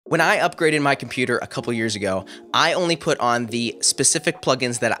When I upgraded my computer a couple years ago, I only put on the specific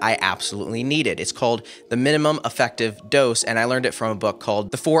plugins that I absolutely needed. It's called the minimum effective dose, and I learned it from a book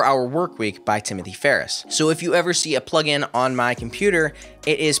called The 4-Hour Workweek by Timothy Ferriss. So if you ever see a plugin on my computer,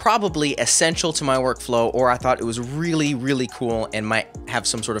 it is probably essential to my workflow, or I thought it was really, really cool and might have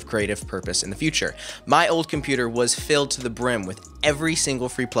some sort of creative purpose in the future. My old computer was filled to the brim with every single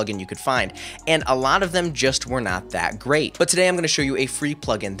free plugin you could find, and a lot of them just were not that great. But today I'm going to show you a free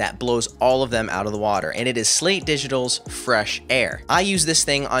plugin that blows all of them out of the water, and it is Slate Digital's Fresh Air. I use this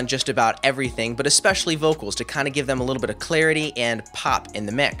thing on just about everything, but especially vocals, to kind of give them a little bit of clarity and pop in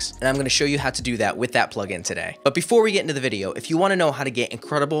the mix. And I'm going to show you how to do that with that plugin today. But before we get into the video, if you want to know how to get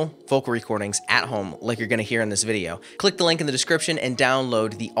incredible vocal recordings at home like you're going to hear in this video, click the link in the description and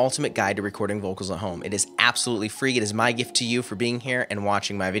download the ultimate guide to recording vocals at home. It is absolutely free. It is my gift to you for being here and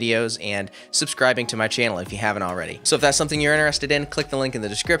watching my videos and subscribing to my channel if you haven't already. So if that's something you're interested in, click the link in the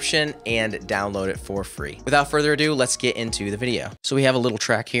description and download it for free. Without further ado, let's get into the video. So we have a little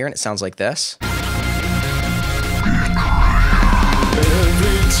track here and it sounds like this. Every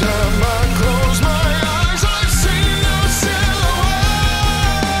time I close my eyes, I see your silhouette.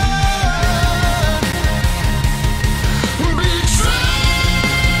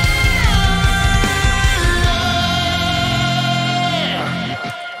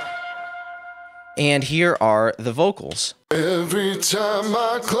 And here are the vocals. Every time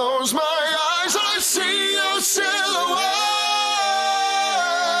I close my eyes, I see your silhouette.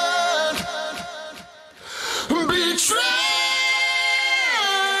 Betrayed.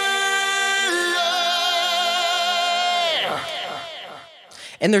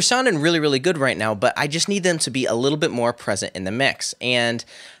 And they're sounding really, really good right now, but I just need them to be a little bit more present in the mix. And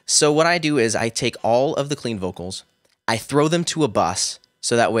so what I do is I take all of the clean vocals, I throw them to a bus,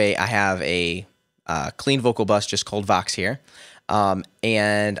 so that way I have a clean vocal bus just called Vox here,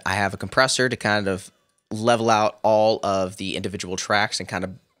 and I have a compressor to kind of level out all of the individual tracks and kind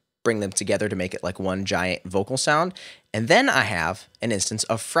of bring them together to make it like one giant vocal sound. And then I have an instance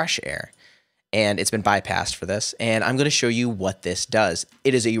of Fresh Air, and it's been bypassed for this, and I'm going to show you what this does.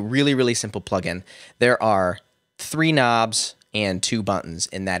 It is a really, really simple plugin. There are 3 knobs and 2 buttons,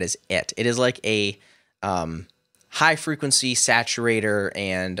 and that is it. It is like a high frequency saturator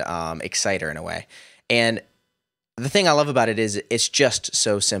and exciter in a way. And the thing I love about it is it's just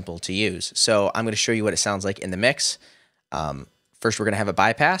so simple to use. So I'm going to show you what it sounds like in the mix. First, we're going to have it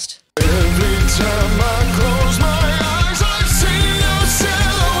bypassed. Every time I close my eyes, I see your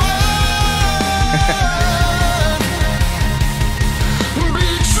silhouette.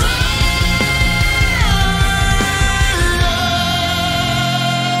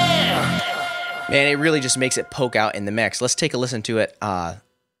 Man, it really just makes it poke out in the mix. Let's take a listen to it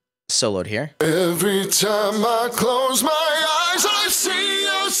soloed here. Every time I close my eyes, I see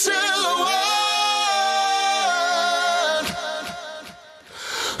your silhouette.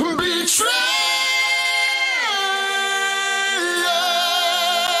 Betrayed.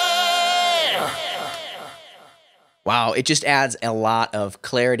 Wow, it just adds a lot of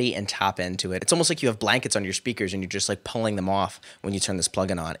clarity and top end to it. It's almost like you have blankets on your speakers and you're just like pulling them off when you turn this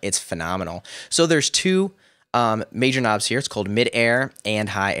plugin on. It's phenomenal. So there's 2 major knobs here. It's called mid-air and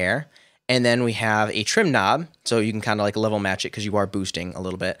high air. And then we have a trim knob, so you can kind of like level match it because you are boosting a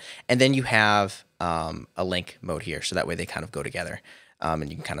little bit. And then you have a link mode here, so that way they kind of go together. And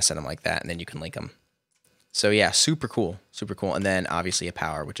you can kind of set them like that, and then you can link them. So yeah, super cool, super cool. And then obviously a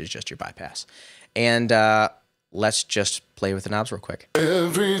power, which is just your bypass. And let's just play with the knobs real quick.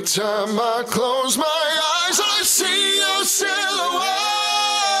 Every time I close my eyes, I see your silhouette.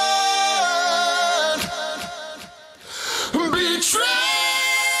 Betrayed.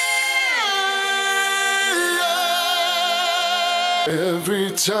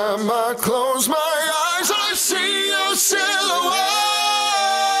 Every time I close my eyes, I see your silhouette.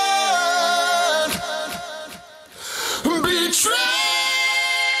 Betrayed.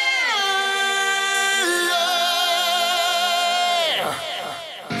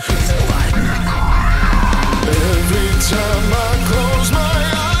 Every time I close my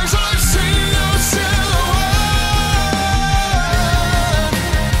eyes, I see your silhouette.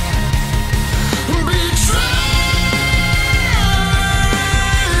 Betrayed.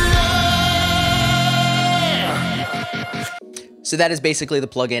 So that is basically the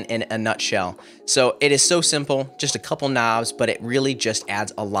plugin in a nutshell. So it is so simple, just a couple knobs, but it really just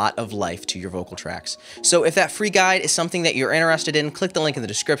adds a lot of life to your vocal tracks. So if that free guide is something that you're interested in, click the link in the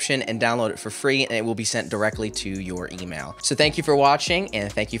description and download it for free, and it will be sent directly to your email. So thank you for watching, and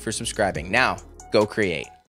thank you for subscribing. Now, go create.